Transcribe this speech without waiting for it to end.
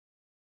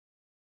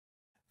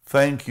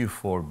Thank you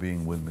for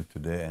being with me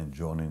today and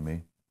joining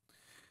me.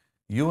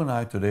 You and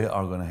I today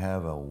are going to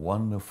have a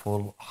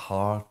wonderful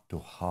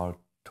heart-to-heart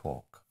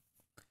talk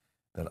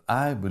that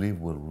I believe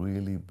will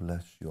really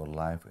bless your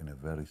life in a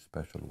very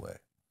special way.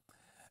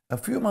 A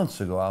few months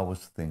ago, I was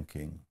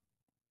thinking,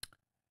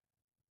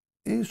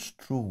 is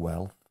true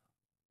wealth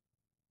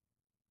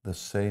the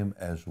same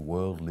as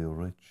worldly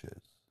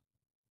riches?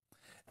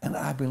 And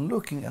I've been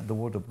looking at the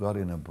Word of God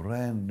in a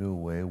brand new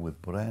way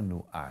with brand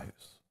new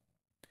eyes.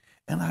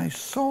 And I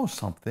saw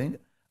something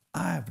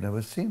I've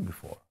never seen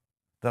before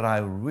that I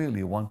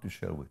really want to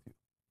share with you,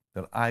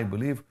 that I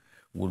believe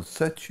will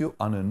set you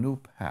on a new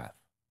path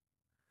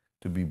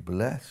to be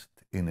blessed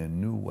in a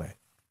new way.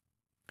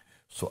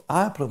 So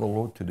I pray the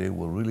Lord today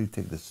will really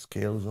take the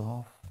scales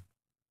off.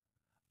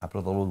 I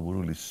pray the Lord will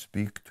really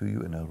speak to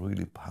you in a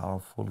really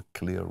powerful,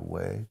 clear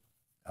way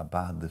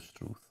about this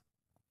truth.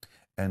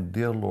 And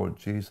dear Lord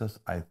Jesus,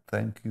 I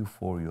thank you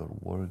for your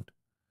word.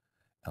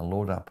 And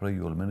Lord, I pray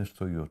you will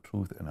minister your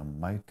truth in a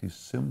mighty,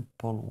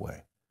 simple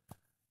way.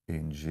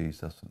 In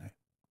Jesus' name.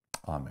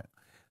 Amen.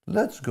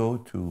 Let's go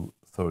to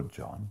 3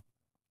 John,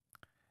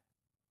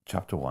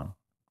 chapter 1.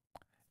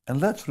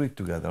 And let's read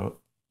together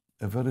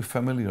a very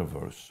familiar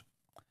verse.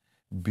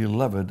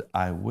 Beloved,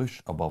 I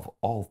wish above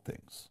all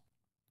things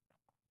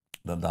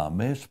that thou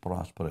mayest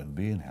prosper and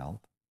be in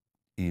health,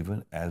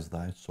 even as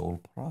thy soul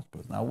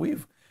prospers. Now,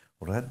 we've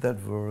read that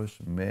verse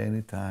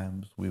many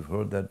times. We've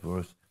heard that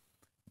verse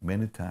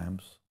many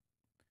times.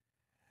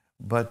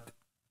 But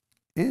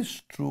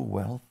is true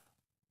wealth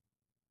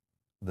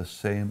the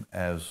same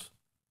as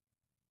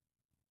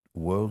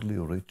worldly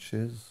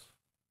riches?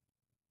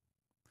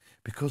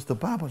 Because the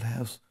Bible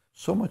has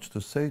so much to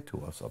say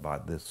to us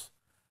about this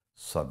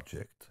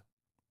subject.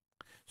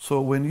 So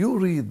when you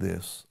read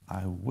this,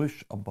 I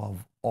wish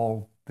above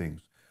all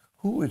things,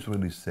 who is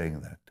really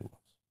saying that to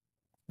us?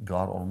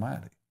 God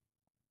Almighty.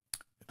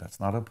 That's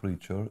not a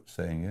preacher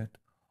saying it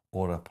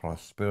or a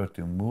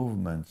prosperity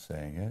movement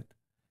saying it.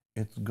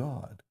 It's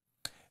God.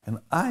 And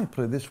I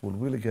pray this will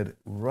really get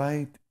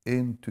right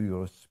into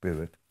your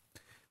spirit,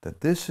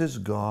 that this is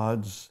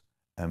God's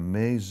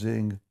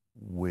amazing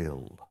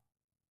will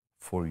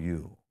for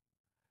you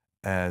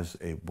as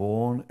a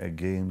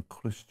born-again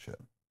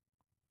Christian.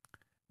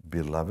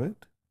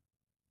 Beloved,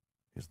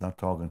 he's not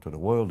talking to the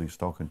world, he's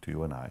talking to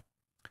you and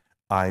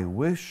I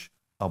wish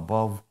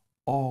above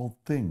all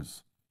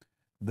things.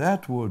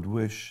 That word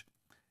wish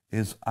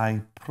is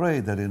I pray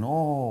that in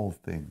all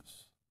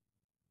things,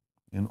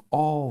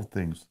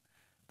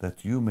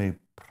 that you may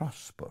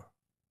prosper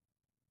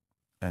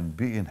and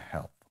be in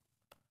health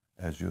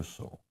as your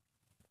soul.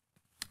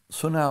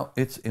 So now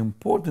it's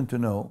important to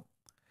know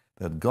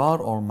that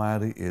God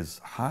Almighty is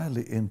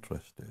highly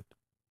interested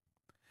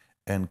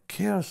and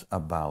cares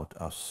about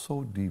us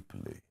so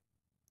deeply,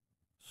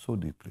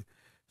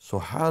 so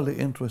highly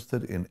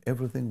interested in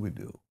everything we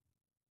do,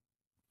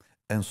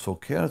 and so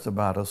cares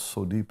about us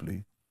so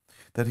deeply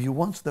that He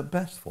wants the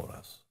best for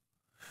us.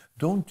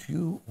 Don't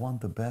you want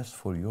the best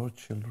for your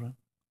children?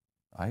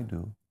 I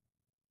do.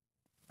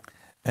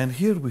 And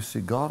here we see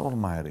God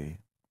Almighty,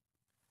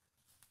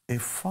 a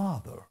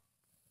father,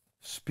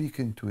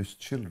 speaking to his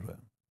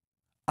children.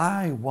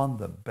 I want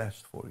the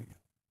best for you.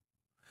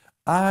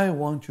 I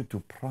want you to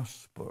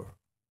prosper.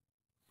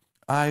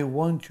 I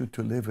want you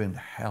to live in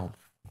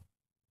health.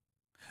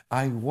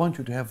 I want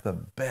you to have the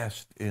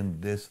best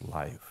in this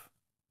life.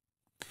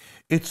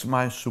 It's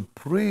my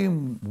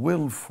supreme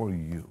will for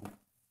you.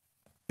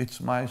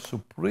 It's my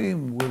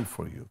supreme will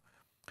for you.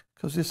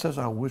 Because He says,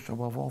 I wish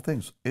above all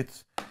things.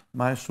 It's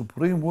my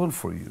supreme will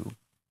for you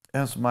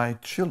as my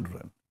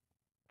children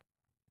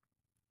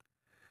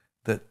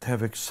that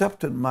have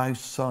accepted my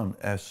Son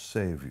as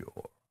Savior.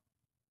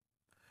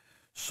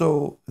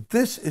 So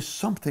this is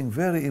something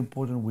very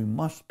important we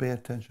must pay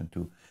attention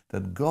to,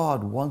 that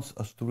God wants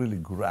us to really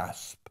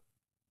grasp.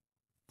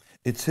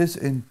 It's His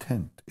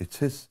intent, it's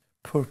His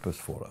purpose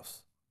for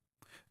us,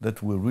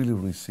 that we really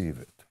receive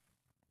it.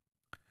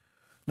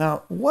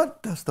 Now,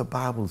 what does the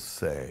Bible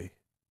say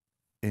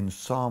in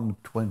Psalm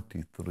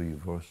 23,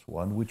 verse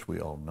 1, which we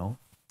all know?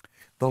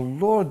 The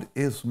Lord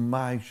is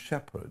my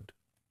shepherd,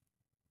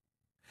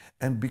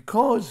 and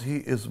because He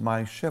is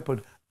my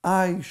shepherd,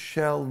 I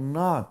shall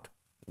not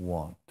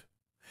want.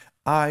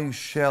 I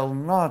shall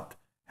not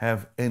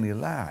have any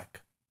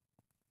lack.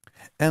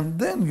 And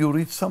then you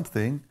read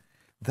something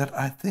that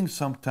I think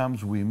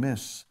sometimes we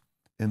miss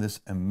in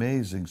this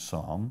amazing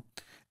psalm,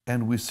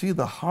 and we see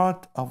the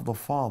heart of the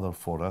Father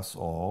for us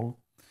all,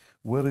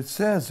 where it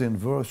says in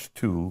verse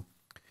 2,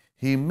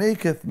 He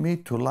maketh me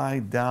to lie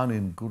down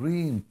in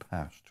green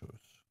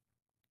pastures.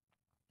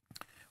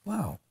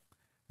 Wow.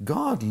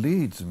 God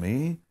leads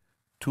me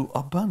to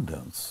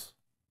abundance.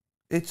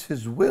 It's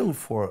His will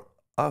for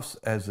us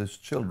as His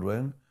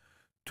children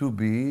to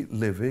be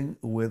living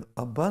with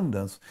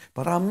abundance.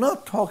 But I'm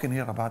not talking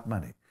here about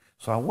money.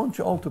 So I want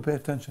you all to pay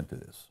attention to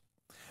this.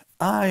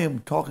 I am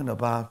talking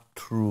about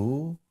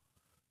true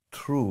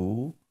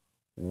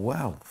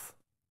wealth.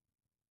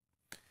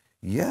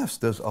 Yes,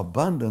 there's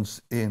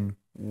abundance in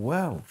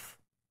wealth.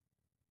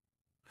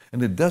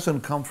 And it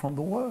doesn't come from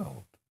the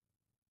world.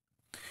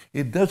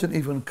 It doesn't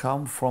even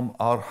come from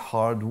our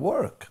hard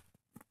work.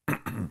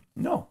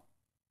 No.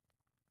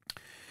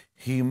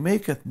 He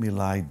maketh me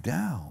lie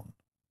down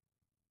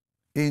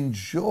in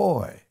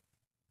joy,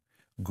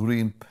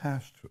 green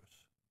pastures.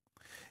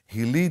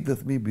 He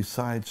leadeth me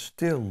beside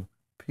still,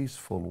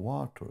 peaceful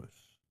waters,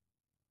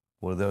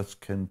 where there's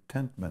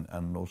contentment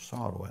and no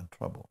sorrow and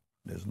trouble.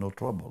 There's no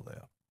trouble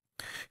there.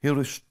 He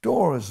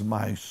restores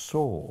my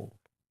soul.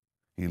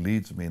 He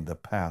leads me in the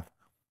path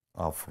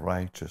of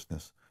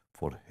righteousness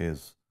for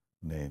his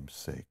name's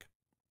sake.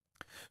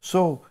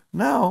 So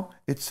now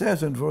it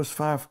says in verse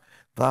 5,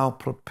 thou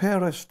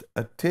preparest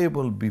a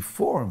table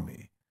before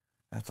me.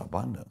 That's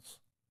abundance.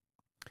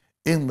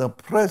 In the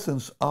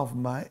presence of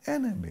my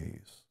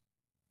enemies.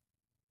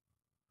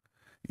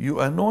 You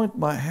anoint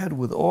my head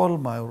with oil,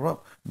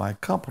 my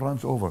cup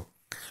runs over.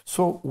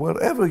 So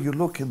wherever you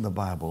look in the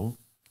Bible,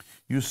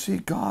 you see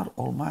God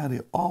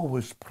Almighty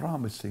always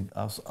promising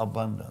us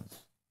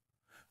abundance.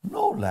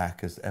 No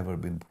lack has ever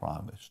been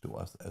promised to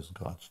us as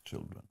God's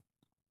children.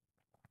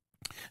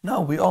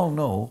 Now we all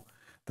know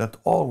that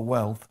all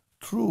wealth,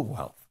 true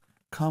wealth,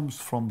 comes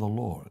from the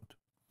Lord.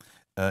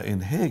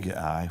 In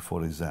Haggai,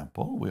 for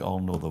example, we all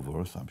know the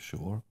verse, I'm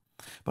sure,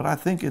 but I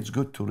think it's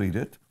good to read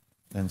it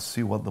and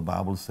see what the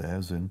Bible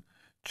says in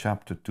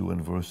chapter 2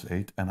 and verse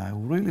 8. And I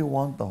really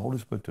want the Holy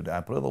Spirit today,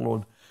 I pray the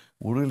Lord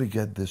will really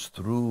get this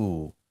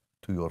through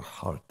to your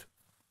heart.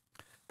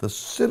 The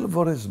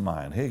silver is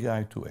mine,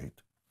 Haggai 2:8.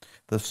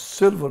 The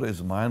silver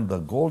is mine, the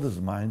gold is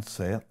mine,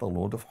 saith the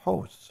Lord of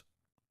hosts.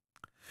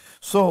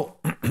 So,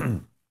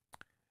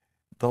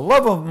 the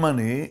love of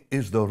money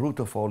is the root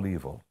of all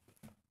evil.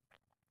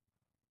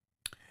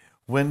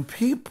 When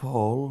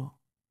people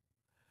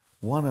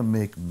want to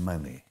make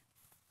money,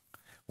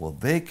 well,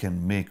 they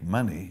can make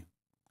money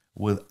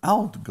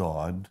without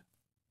God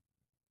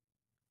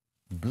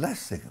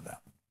blessing them.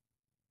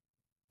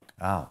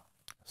 Now,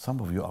 some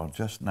of you are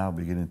just now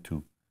beginning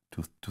to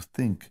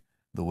think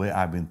the way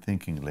I've been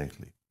thinking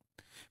lately.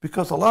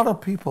 Because a lot of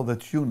people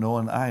that you know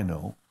and I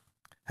know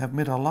have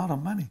made a lot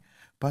of money.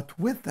 But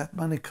with that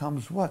money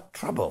comes what?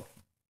 Trouble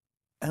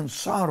and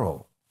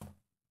sorrow.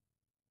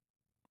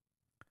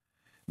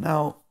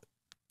 Now,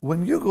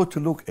 when you go to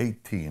Luke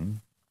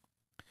 18,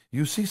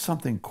 you see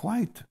something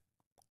quite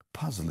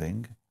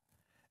puzzling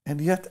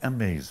and yet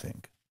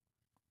amazing.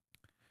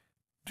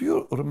 Do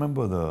you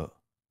remember the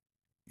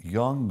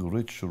young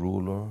rich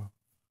ruler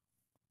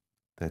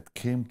that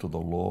came to the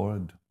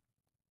Lord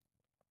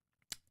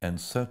and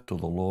said to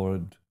the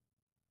Lord,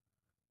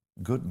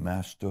 good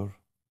master,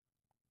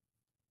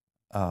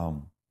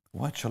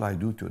 what shall I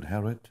do to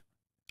inherit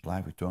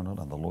life eternal?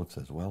 And the Lord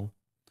says, well,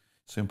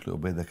 simply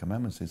obey the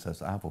commandments. He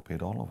says, I've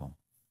obeyed all of them.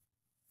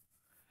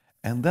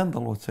 And then the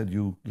Lord said,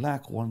 you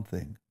lack one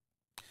thing.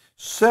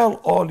 Sell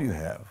all you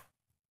have,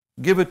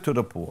 give it to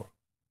the poor,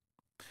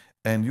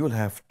 and you'll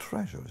have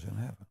treasures in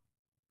heaven.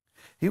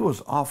 He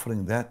was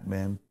offering that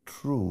man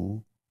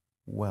true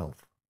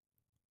wealth.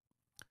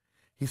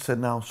 He said,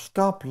 now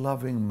stop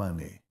loving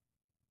money.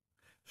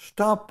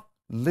 Stop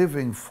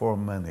living for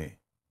money.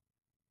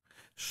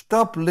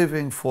 Stop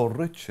living for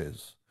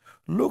riches.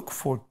 Look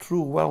for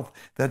true wealth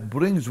that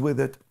brings with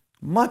it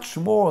much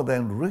more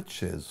than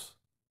riches.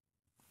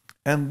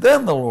 And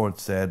then the Lord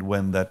said,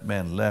 when that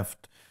man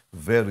left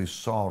very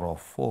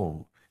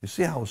sorrowful, you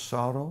see how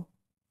sorrow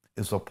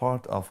is a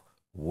part of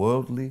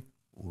worldly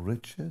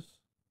riches,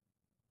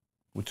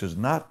 which is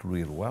not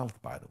real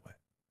wealth, by the way,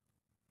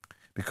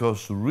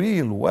 because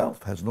real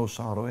wealth has no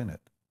sorrow in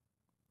it.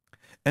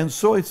 And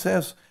so it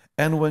says,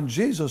 and when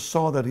Jesus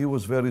saw that he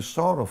was very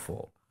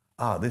sorrowful,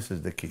 this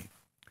is the key.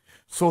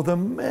 So the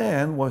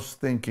man was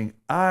thinking,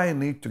 I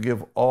need to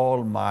give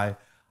all my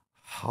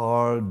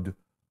hard-earned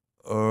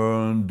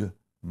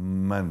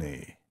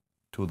money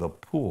to the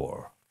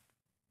poor.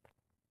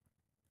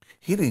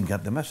 He didn't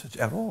get the message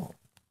at all.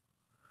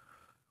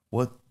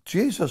 What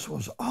Jesus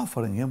was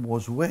offering him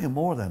was way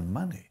more than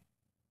money.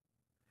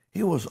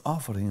 He was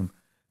offering him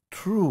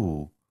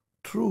true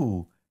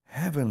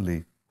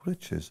heavenly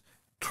riches,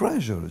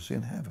 treasures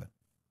in heaven.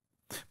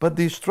 But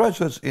these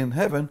treasures in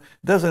heaven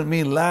doesn't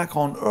mean lack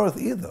on earth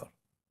either.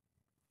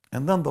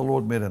 And then the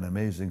Lord made an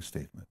amazing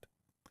statement.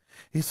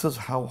 He says,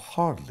 how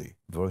hardly,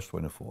 verse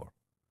 24,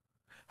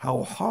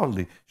 how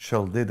hardly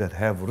shall they that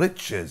have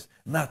riches,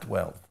 not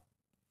wealth,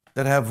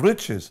 that have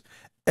riches,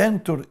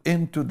 enter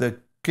into the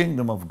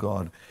kingdom of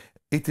God.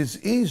 It is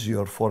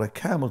easier for a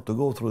camel to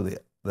go through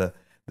the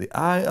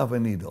eye of a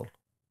needle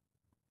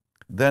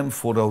than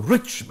for a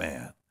rich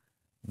man,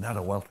 not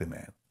a wealthy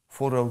man,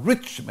 for a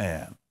rich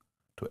man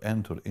to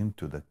enter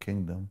into the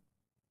kingdom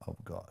of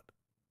God.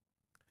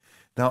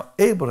 Now,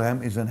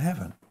 Abraham is in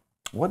heaven.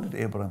 What did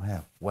Abraham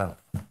have?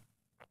 Wealth.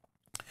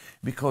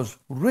 Because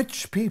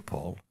rich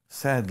people,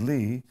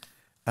 sadly,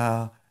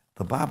 the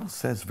Bible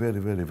says very,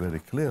 very, very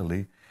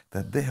clearly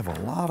that they have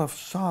a lot of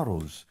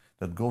sorrows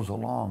that goes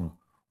along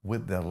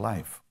with their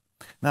life.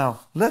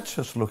 Now, let's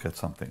just look at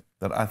something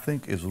that I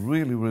think is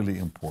really, really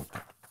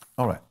important.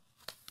 All right.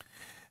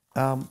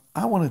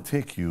 I want to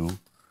take you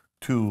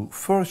to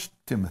 1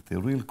 Timothy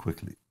real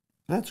quickly.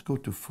 Let's go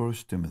to 1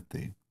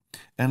 Timothy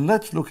and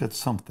let's look at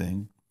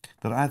something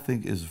that I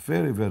think is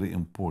very, very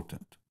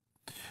important.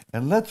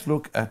 And let's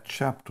look at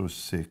chapter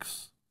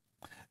 6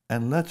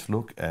 and let's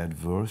look at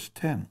verse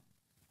 10.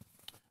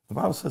 The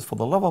Bible says, "For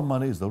the love of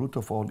money is the root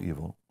of all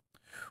evil,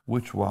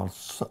 which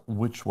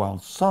while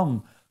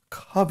some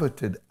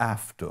coveted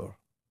after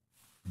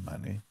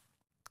money,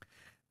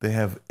 they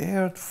have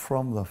erred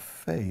from the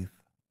faith.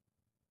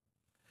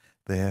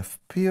 They have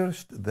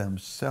pierced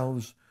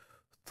themselves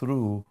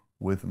through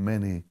with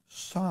many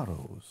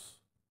sorrows."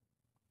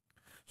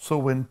 So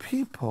when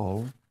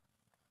people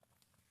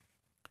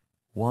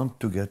want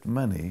to get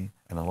money,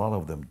 and a lot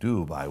of them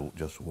do by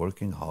just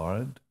working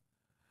hard,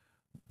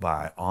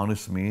 by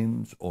honest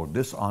means or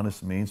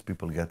dishonest means,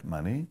 people get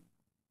money.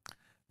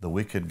 The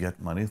wicked get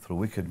money through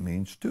wicked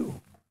means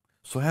too.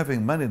 So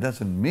having money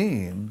doesn't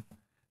mean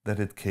that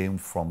it came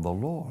from the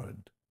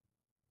Lord.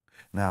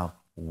 Now,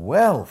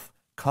 wealth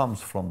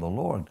comes from the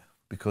Lord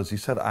because he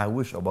said, "I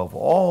wish above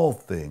all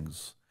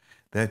things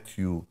that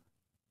you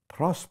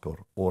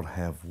prosper or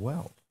have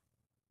wealth."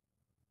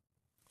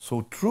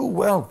 So true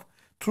wealth,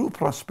 true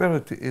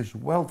prosperity is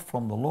wealth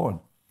from the Lord.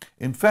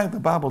 In fact, the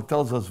Bible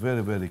tells us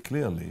very, very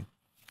clearly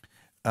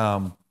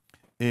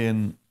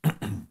in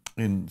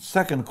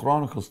 2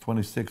 Chronicles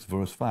 26,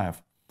 verse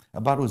 5,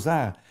 about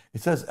Uzziah,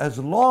 it says, "As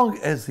long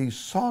as he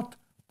sought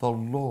the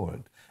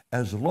Lord,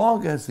 as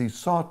long as he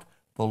sought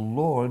the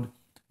Lord,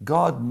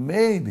 God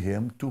made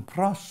him to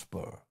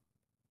prosper."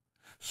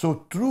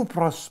 So true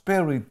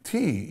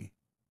prosperity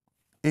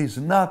is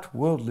not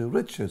worldly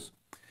riches.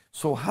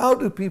 So how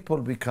do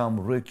people become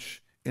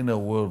rich in a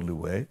worldly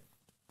way?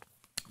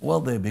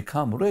 Well, they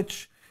become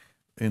rich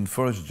in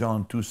 1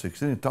 John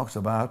 2:16. It talks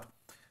about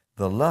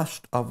the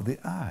lust of the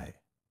eye,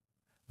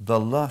 the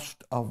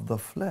lust of the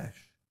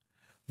flesh,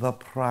 the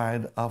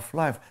pride of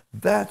life.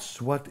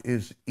 That's what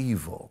is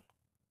evil.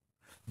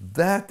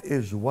 That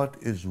is what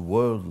is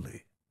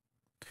worldly.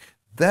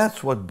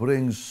 That's what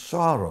brings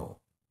sorrow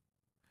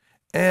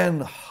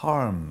and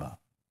harm.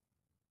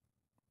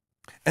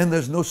 And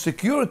there's no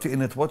security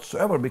in it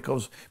whatsoever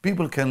because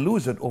people can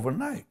lose it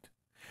overnight.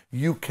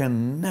 You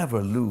can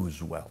never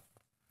lose wealth.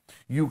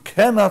 You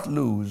cannot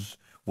lose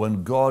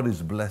when God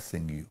is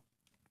blessing you.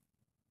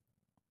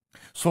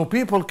 So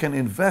people can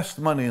invest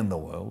money in the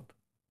world.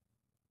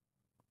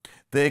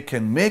 They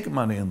can make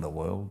money in the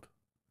world.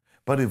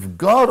 But if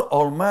God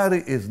Almighty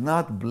is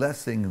not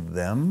blessing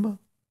them,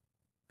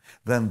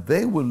 then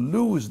they will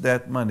lose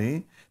that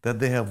money that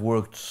they have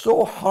worked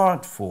so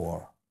hard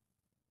for.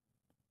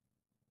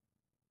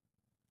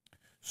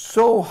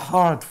 So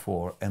hard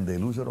for, and they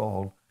lose it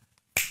all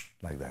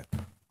like that.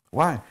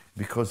 Why?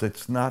 Because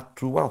it's not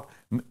true wealth.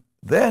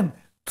 Then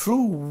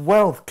true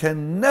wealth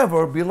can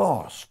never be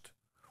lost.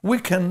 We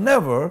can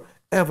never,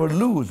 ever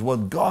lose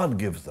what God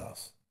gives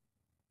us.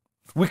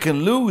 We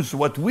can lose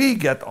what we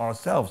get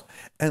ourselves.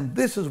 And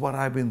this is what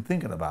I've been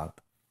thinking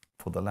about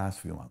for the last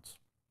few months.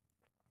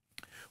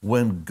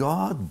 When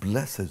God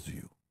blesses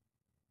you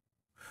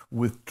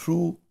with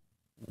true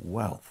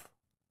wealth,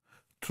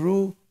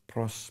 true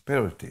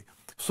prosperity.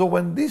 So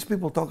when these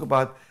people talk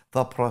about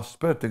the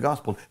prosperity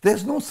gospel,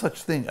 there's no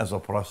such thing as a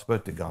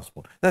prosperity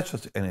gospel. That's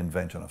just an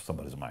invention of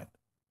somebody's mind.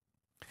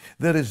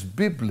 There is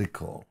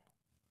biblical,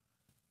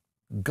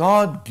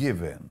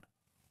 God-given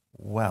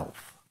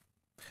wealth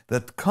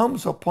that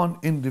comes upon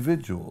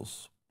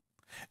individuals,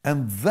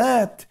 and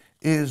that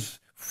is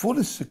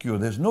fully secure.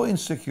 There's no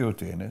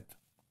insecurity in it.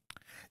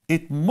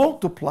 It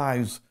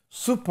multiplies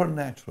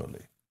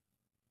supernaturally.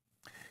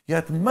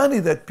 Yet money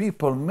that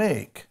people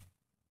make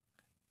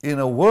in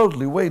a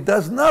worldly way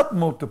does not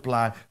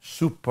multiply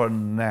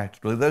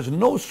supernaturally. There's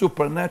no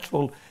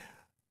supernatural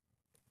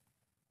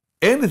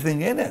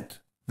anything in it.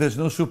 There's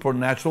no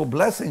supernatural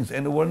blessings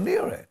anywhere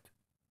near it.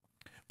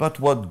 But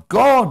what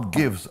God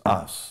gives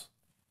us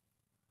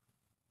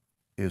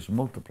is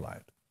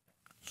multiplied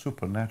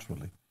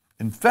supernaturally.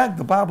 In fact,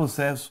 the Bible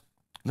says,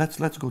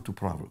 let's go to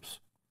Proverbs.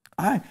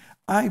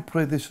 I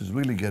pray this is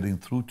really getting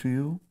through to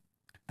you,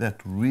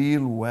 that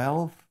real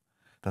wealth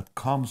that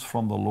comes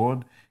from the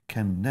Lord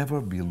can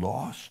never be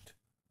lost,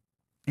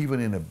 even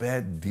in a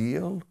bad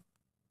deal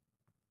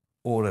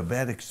or a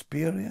bad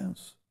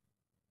experience.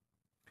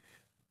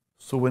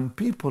 So when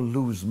people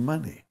lose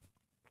money,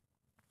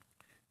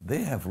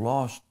 they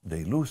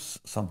lose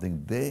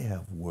something they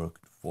have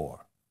worked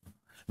for,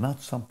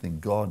 not something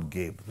God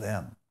gave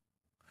them.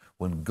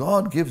 When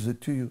God gives it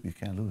to you, you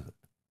can't lose it.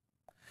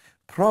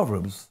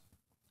 Proverbs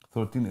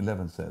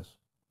 13:11 says,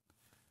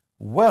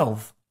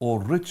 wealth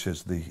or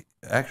riches, the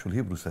actual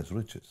Hebrew says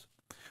riches,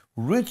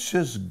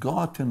 riches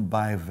gotten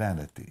by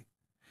vanity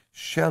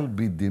shall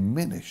be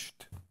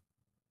diminished,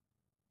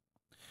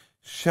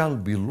 shall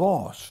be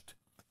lost.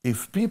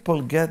 If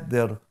people get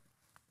their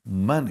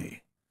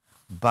money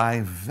by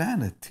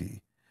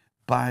vanity,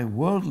 by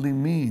worldly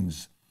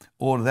means,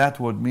 or that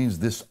word means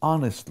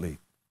dishonestly,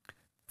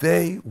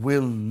 they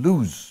will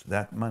lose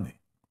that money.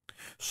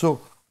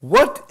 So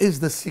what is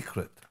the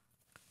secret?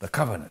 The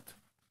covenant.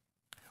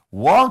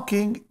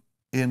 Walking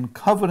in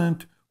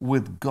covenant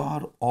with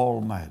God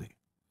Almighty.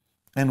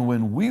 And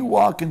when we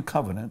walk in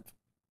covenant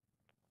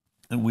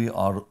and we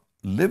are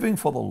living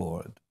for the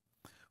Lord,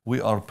 we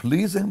are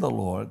pleasing the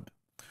Lord,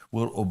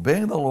 we're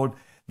obeying the Lord,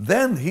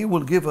 then He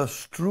will give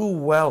us true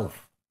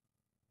wealth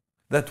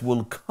that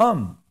will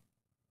come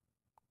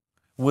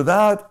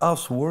without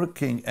us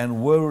working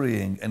and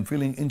worrying and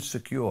feeling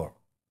insecure.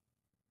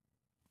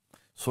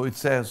 So it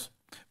says,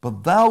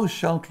 but thou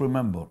shalt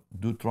remember,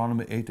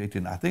 Deuteronomy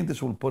 8:18. I think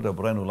this will put a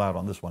brand new light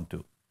on this one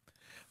too.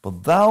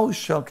 But thou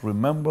shalt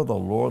remember the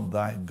Lord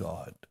thy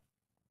God.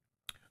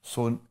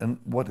 So and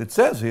what it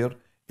says here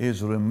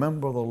is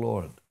remember the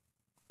Lord.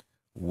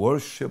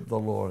 Worship the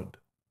Lord.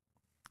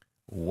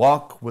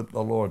 Walk with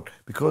the Lord.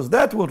 Because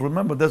that word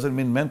remember doesn't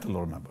mean mental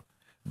remember.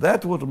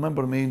 That word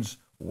remember means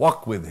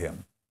walk with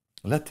Him.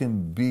 Let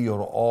Him be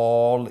your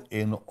all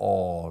in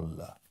all.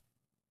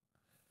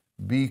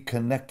 Be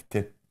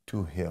connected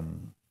to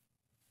Him.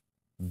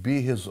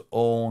 Be His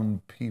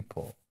own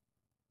people.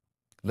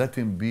 Let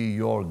Him be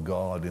your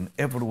God in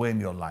every way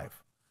in your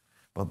life.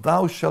 But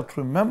thou shalt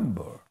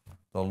remember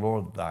the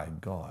Lord thy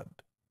God.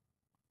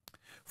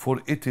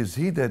 For it is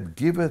He that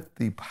giveth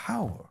thee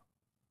power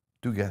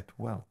to get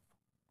wealth,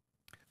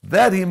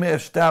 that He may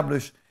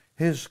establish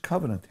His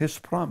covenant, His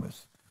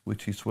promise,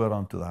 which He sware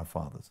unto thy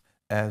fathers,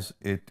 as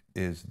it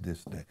is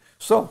this day.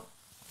 So,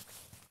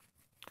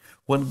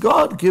 when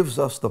God gives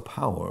us the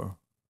power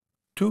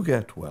to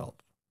get wealth,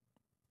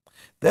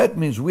 that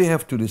means we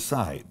have to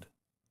decide,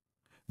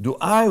 do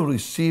I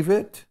receive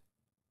it?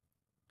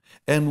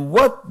 And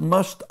what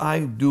must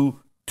I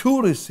do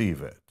to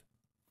receive it?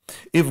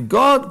 If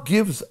God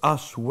gives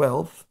us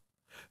wealth,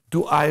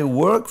 do I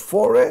work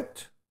for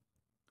it?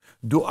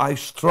 Do I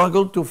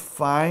struggle to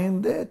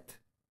find it?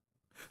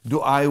 Do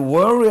I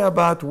worry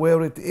about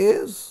where it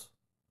is?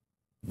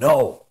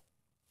 No.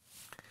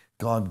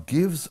 God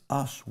gives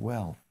us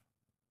wealth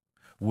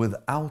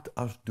without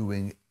us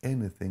doing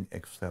anything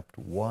except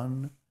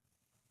one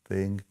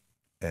thing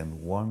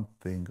and one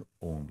thing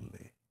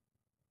only: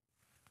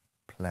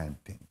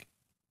 planting,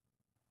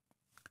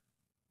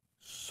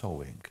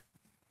 sowing.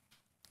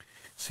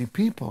 See,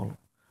 people,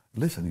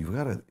 listen,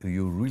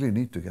 you really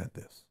need to get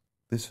this.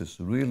 This is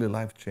really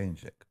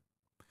life-changing.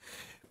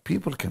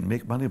 People can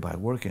make money by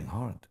working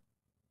hard.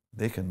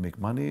 They can make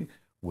money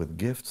with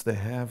gifts they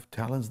have,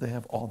 talents they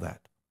have, all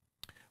that.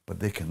 But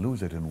they can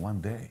lose it in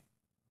one day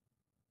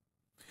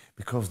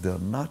because they're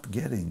not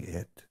getting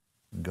it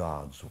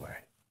God's way.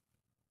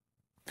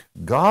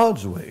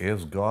 God's way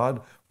is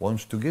God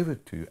wants to give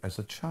it to you as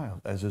a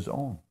child, as His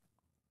own,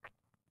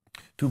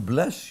 to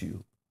bless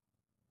you.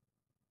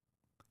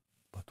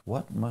 But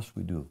what must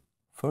we do?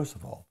 First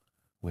of all,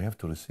 we have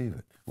to receive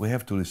it. We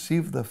have to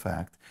receive the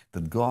fact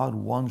that God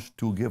wants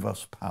to give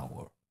us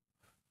power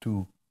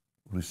to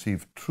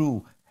receive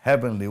true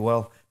heavenly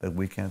wealth that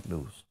we can't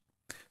lose.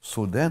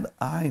 So then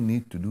I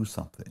need to do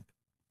something.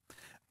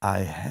 I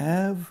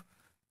have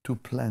to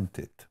plant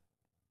it.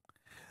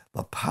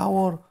 The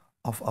power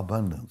of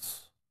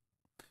abundance,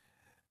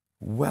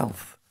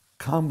 wealth,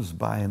 comes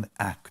by an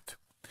act.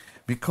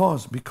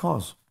 Because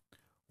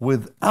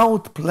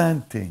without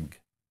planting,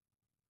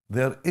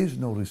 there is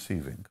no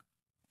receiving.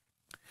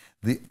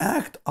 The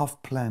act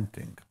of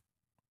planting,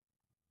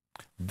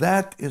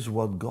 that is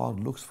what God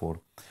looks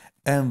for.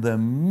 And the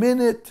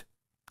minute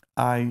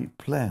I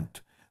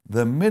plant,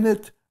 the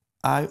minute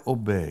I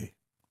obey,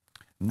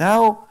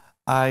 now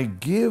I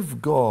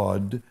give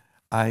God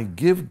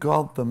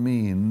the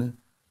mean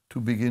to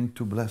begin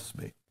to bless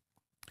me.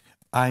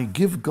 I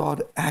give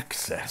God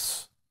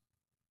access.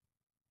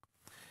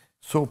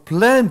 So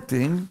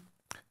planting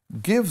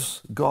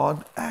gives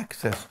God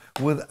access.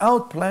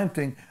 Without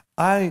planting,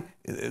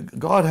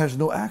 God has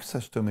no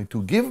access to me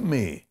to give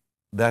me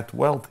that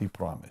wealth He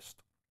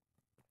promised.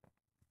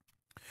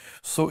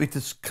 So it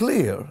is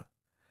clear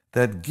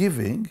that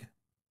giving,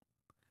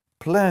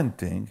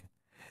 planting,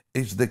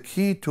 is the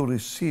key to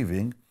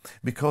receiving,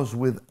 because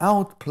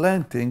without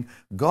planting,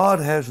 God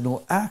has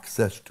no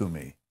access to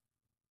me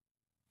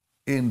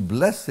in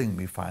blessing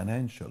me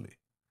financially,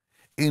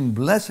 in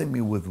blessing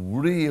me with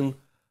real,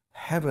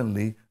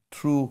 heavenly,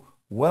 true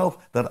wealth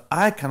that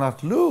I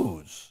cannot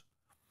lose.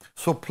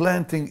 So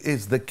planting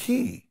is the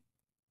key.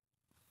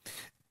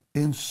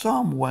 In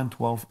Psalm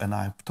 112, and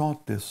I've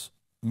taught this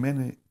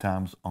many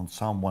times on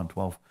Psalm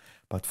 112,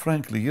 but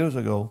frankly, years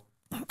ago,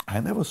 I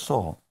never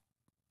saw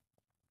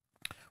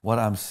what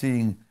I'm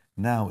seeing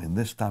now in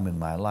this time in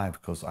my life,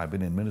 because I've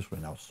been in ministry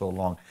now so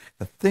long,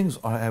 that things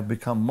have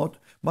become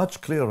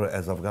much clearer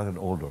as I've gotten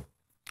older.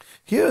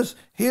 Here's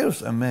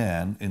a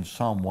man in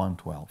Psalm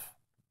 112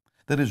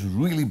 that is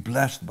really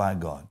blessed by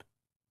God.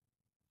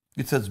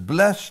 It says,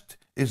 blessed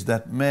is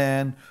that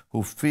man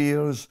who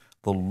fears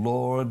the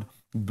Lord.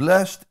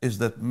 Blessed is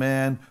that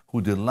man who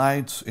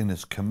delights in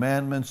His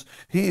commandments.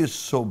 He is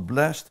so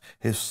blessed.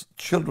 His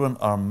children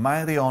are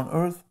mighty on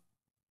earth.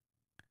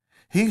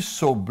 He's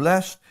so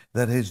blessed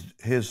that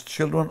his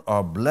children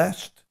are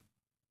blessed.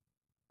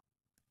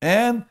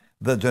 And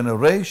the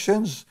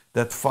generations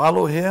that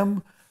follow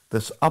him,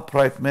 this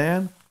upright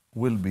man,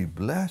 will be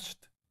blessed.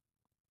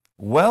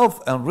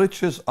 Wealth and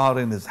riches are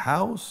in his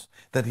house,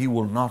 that he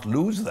will not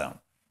lose them.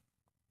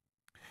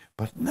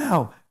 But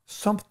now,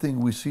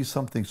 we see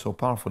something so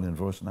powerful in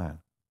verse 9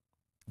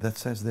 that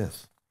says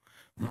this.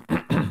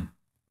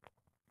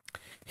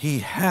 He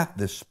hath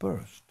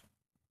dispersed.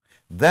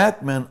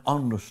 That man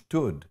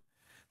understood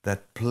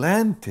that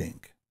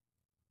planting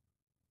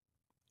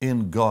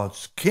in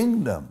God's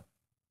kingdom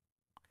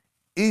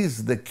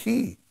is the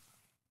key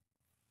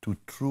to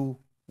true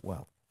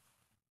wealth.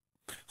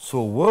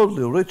 So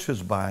worldly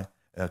riches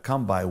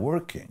come by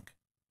working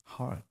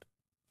hard,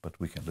 but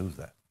we can lose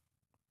that.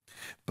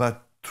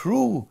 But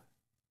true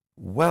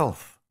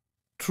wealth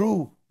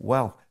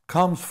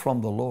comes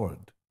from the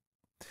Lord.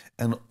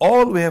 And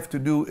all we have to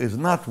do is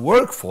not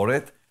work for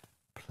it,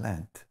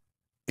 plant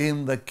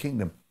in the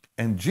kingdom.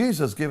 And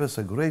Jesus gave us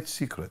a great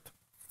secret.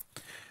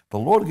 The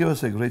Lord gave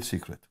us a great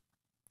secret.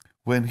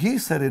 When he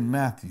said in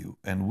Matthew,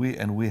 and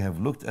we have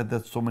looked at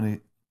that so many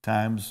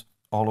times,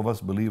 all of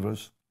us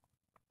believers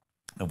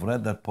have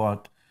read that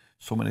part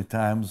so many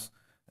times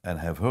and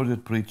have heard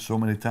it preached so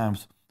many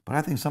times, but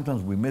I think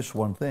sometimes we miss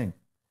one thing.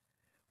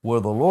 Where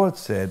the Lord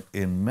said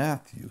in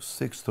Matthew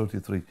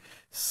 6:33,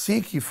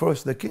 seek ye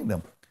first the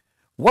kingdom.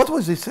 What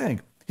was he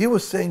saying? He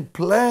was saying,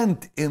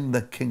 plant in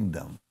the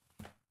kingdom.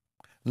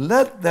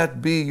 Let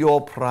that be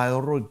your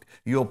priority.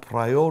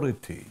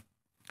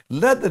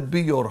 Let it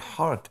be your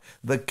heart.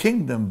 The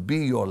kingdom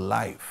be your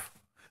life.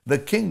 The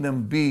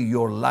kingdom be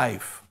your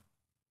life.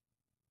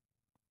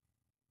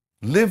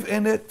 Live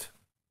in it.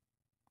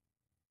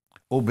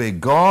 Obey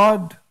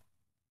God.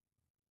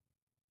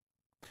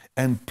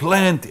 And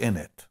plant in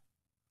it.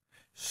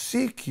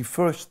 Seek ye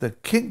first the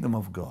kingdom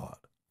of God.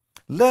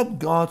 Let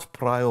God's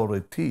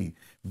priority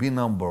be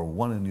number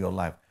one in your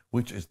life,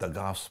 which is the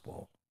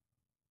gospel.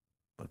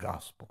 The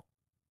gospel.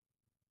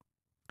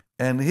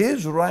 And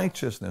his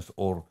righteousness,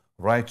 or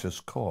righteous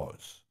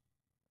cause,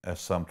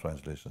 as some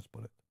translations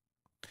put it.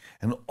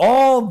 And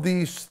all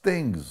these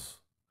things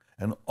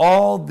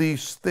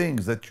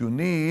that you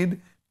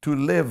need to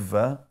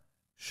live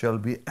shall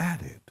be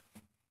added,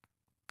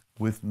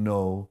 with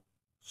no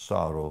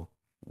sorrow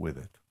with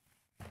it,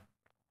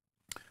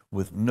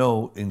 with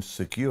no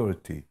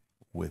insecurity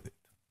with it.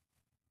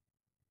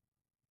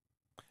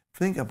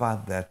 Think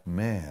about that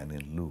man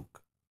in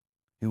Luke.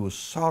 He was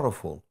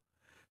sorrowful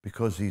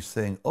because he's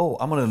saying, oh,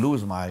 I'm going to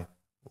lose my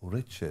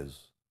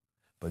riches.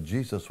 But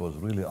Jesus was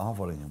really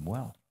offering him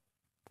wealth,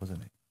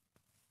 wasn't he?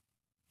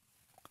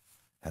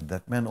 Had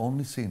that man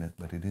only seen it,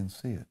 but he didn't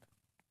see it.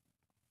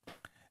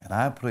 And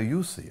I pray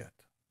you see it.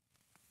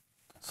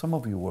 Some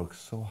of you work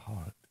so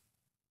hard.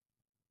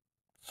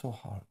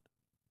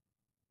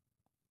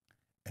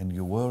 And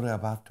you worry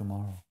about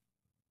tomorrow.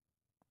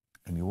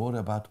 And you worry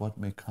about what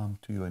may come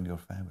to you and your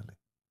family.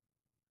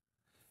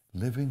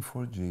 Living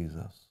for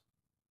Jesus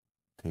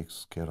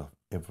takes care of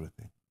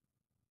everything.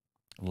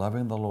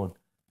 Loving the Lord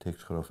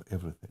takes care of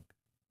everything.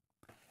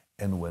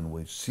 And when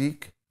we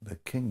seek the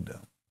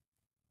kingdom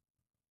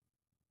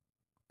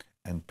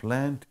and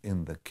plant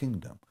in the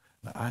kingdom,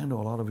 now I know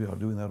a lot of you are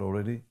doing that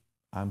already.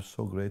 I'm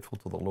so grateful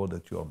to the Lord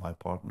that you are my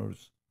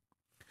partners.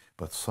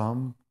 But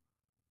some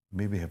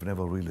maybe have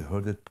never really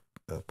heard it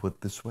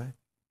put this way,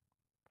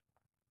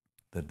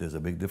 that there's a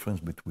big difference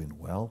between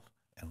wealth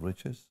and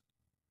riches.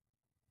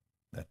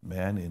 That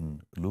man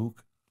in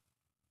Luke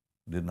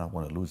did not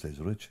want to lose his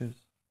riches,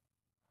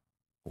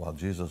 while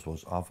Jesus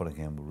was offering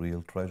him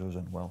real treasures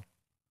and wealth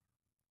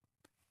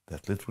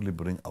that literally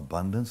bring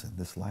abundance in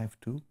this life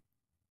too.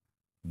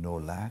 No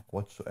lack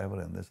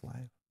whatsoever in this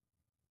life.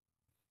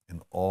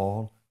 And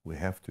all we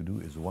have to do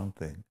is one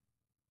thing: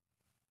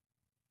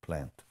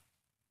 plant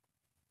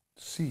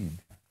seed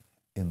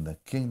in the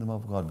kingdom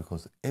of God,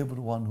 because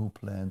everyone who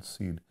plants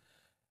seed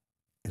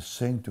is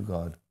saying to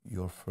God,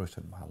 you're first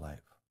in my life.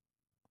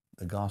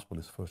 The gospel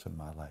is first in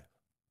my life.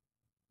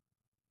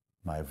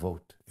 My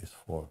vote is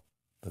for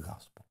the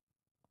gospel.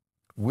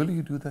 Will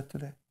you do that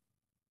today?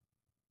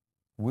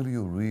 Will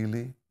you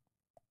really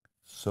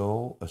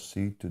sow a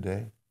seed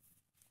today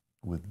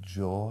with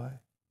joy,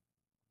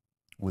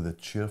 with a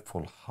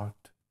cheerful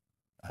heart?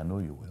 I know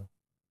you will.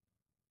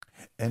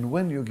 And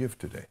when you give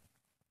today,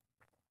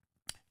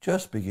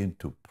 just begin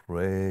to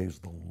praise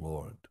the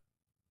Lord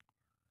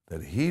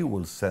that He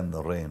will send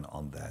the rain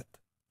on that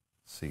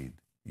seed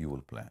you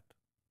will plant.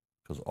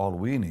 Because all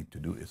we need to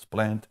do is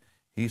plant.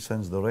 He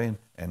sends the rain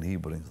and He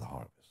brings the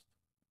harvest.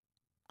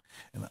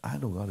 And I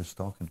know God is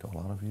talking to a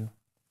lot of you,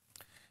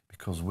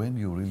 because when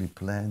you really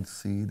plant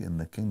seed in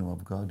the kingdom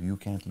of God, you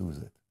can't lose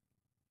it.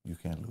 You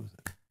can't lose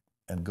it.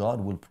 And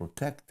God will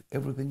protect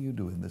everything you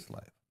do in this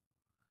life,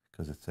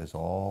 because it says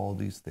all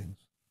these things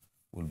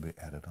will be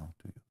added on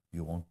to you.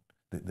 You won't.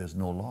 There's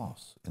no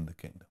loss in the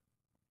kingdom.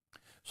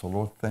 So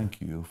Lord, thank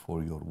you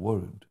for your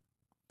word.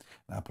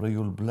 And I pray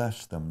you'll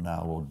bless them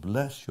now, Lord.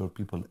 Bless your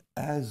people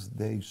as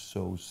they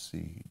sow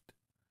seed.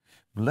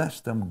 Bless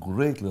them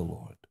greatly,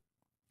 Lord.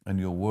 And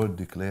your word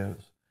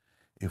declares,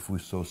 if we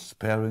sow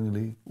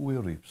sparingly, we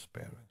reap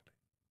sparingly.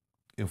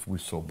 If we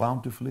sow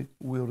bountifully,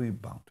 we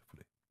reap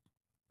bountifully.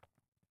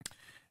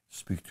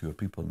 Speak to your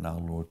people now,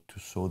 Lord, to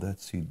sow that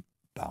seed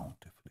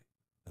bountifully,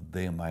 that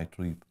they might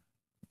reap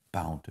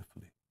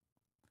bountifully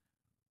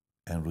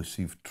and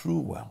receive true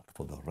wealth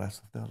for the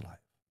rest of their life.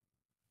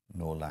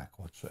 No lack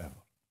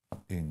whatsoever.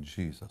 In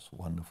Jesus'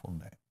 wonderful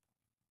name.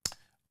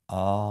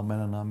 Amen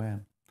and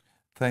amen.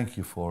 Thank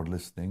you for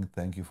listening.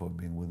 Thank you for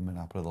being with me. And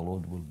I pray the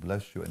Lord will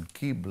bless you and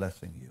keep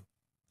blessing you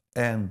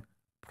and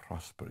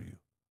prosper you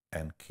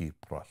and keep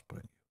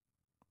prospering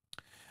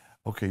you.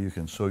 Okay, you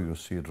can sow your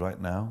seed right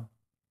now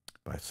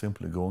by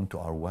simply going to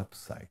our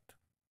website,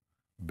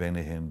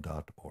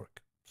 bennyhinn.org.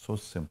 So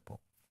simple.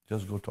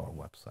 Just go to our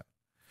website.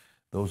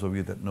 Those of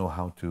you that know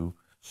how to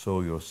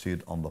sow your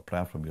seed on the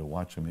platform you're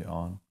watching me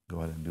on, go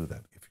ahead and do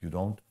that. If you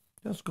don't,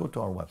 just go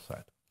to our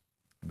website,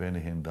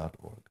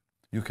 bennyhinn.org.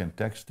 You can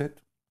text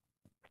it,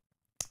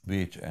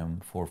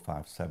 BHM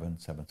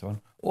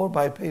 45777, or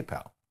by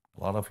PayPal.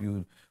 A lot of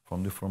you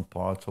from different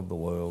parts of the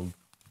world,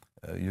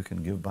 you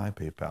can give by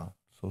PayPal.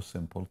 So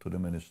simple to the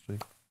ministry.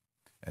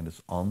 And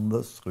it's on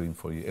the screen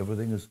for you.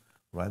 Everything is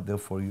right there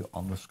for you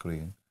on the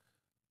screen.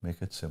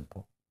 Make it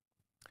simple.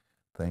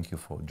 Thank you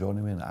for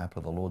joining me, and I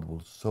pray the Lord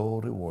will so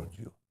reward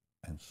you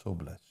and so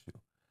bless you.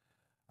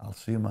 I'll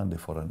see you Monday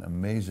for an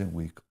amazing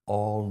week,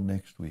 all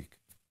next week.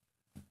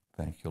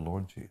 Thank you,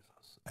 Lord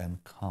Jesus,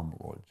 and come,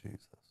 Lord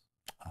Jesus.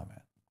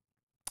 Amen.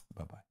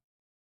 Bye-bye.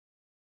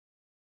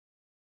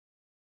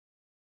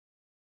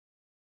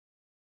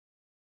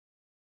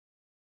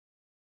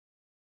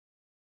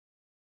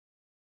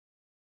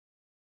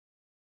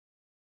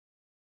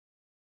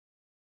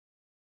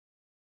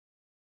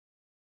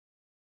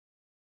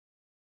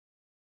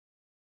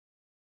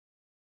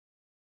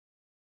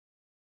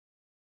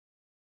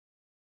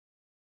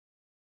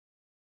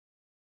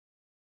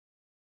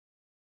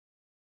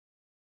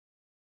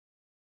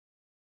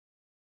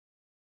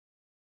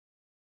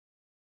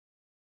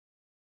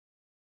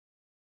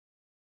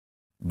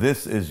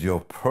 This is your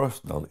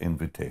personal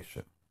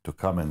invitation to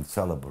come and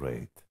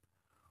celebrate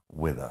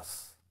with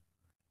us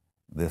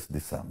this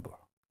December.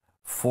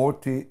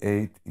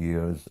 48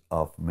 years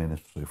of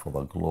ministry for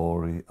the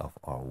glory of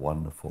our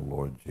wonderful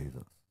Lord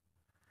Jesus.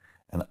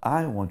 And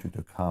I want you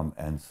to come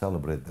and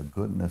celebrate the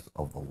goodness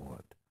of the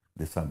Lord,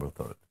 December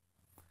 3rd.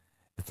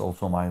 It's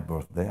also my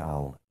birthday.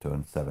 I'll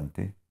turn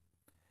 70.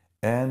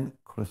 And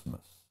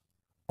Christmas,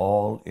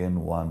 all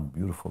in one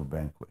beautiful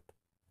banquet,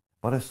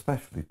 but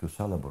especially to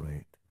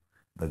celebrate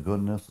the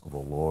goodness of the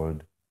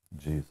Lord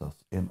Jesus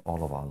in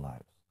all of our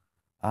lives.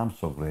 I'm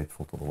so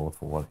grateful to the Lord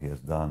for what he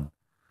has done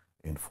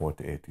in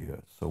 48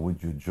 years. So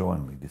would you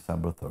join me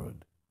December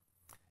 3rd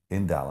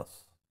in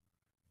Dallas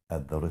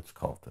at the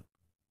Ritz-Carlton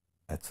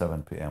at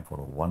 7 p.m. for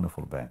a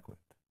wonderful banquet.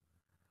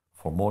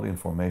 For more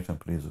information,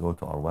 please go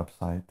to our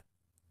website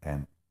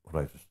and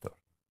register.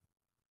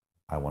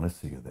 I want to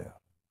see you there.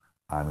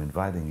 I'm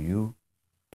inviting you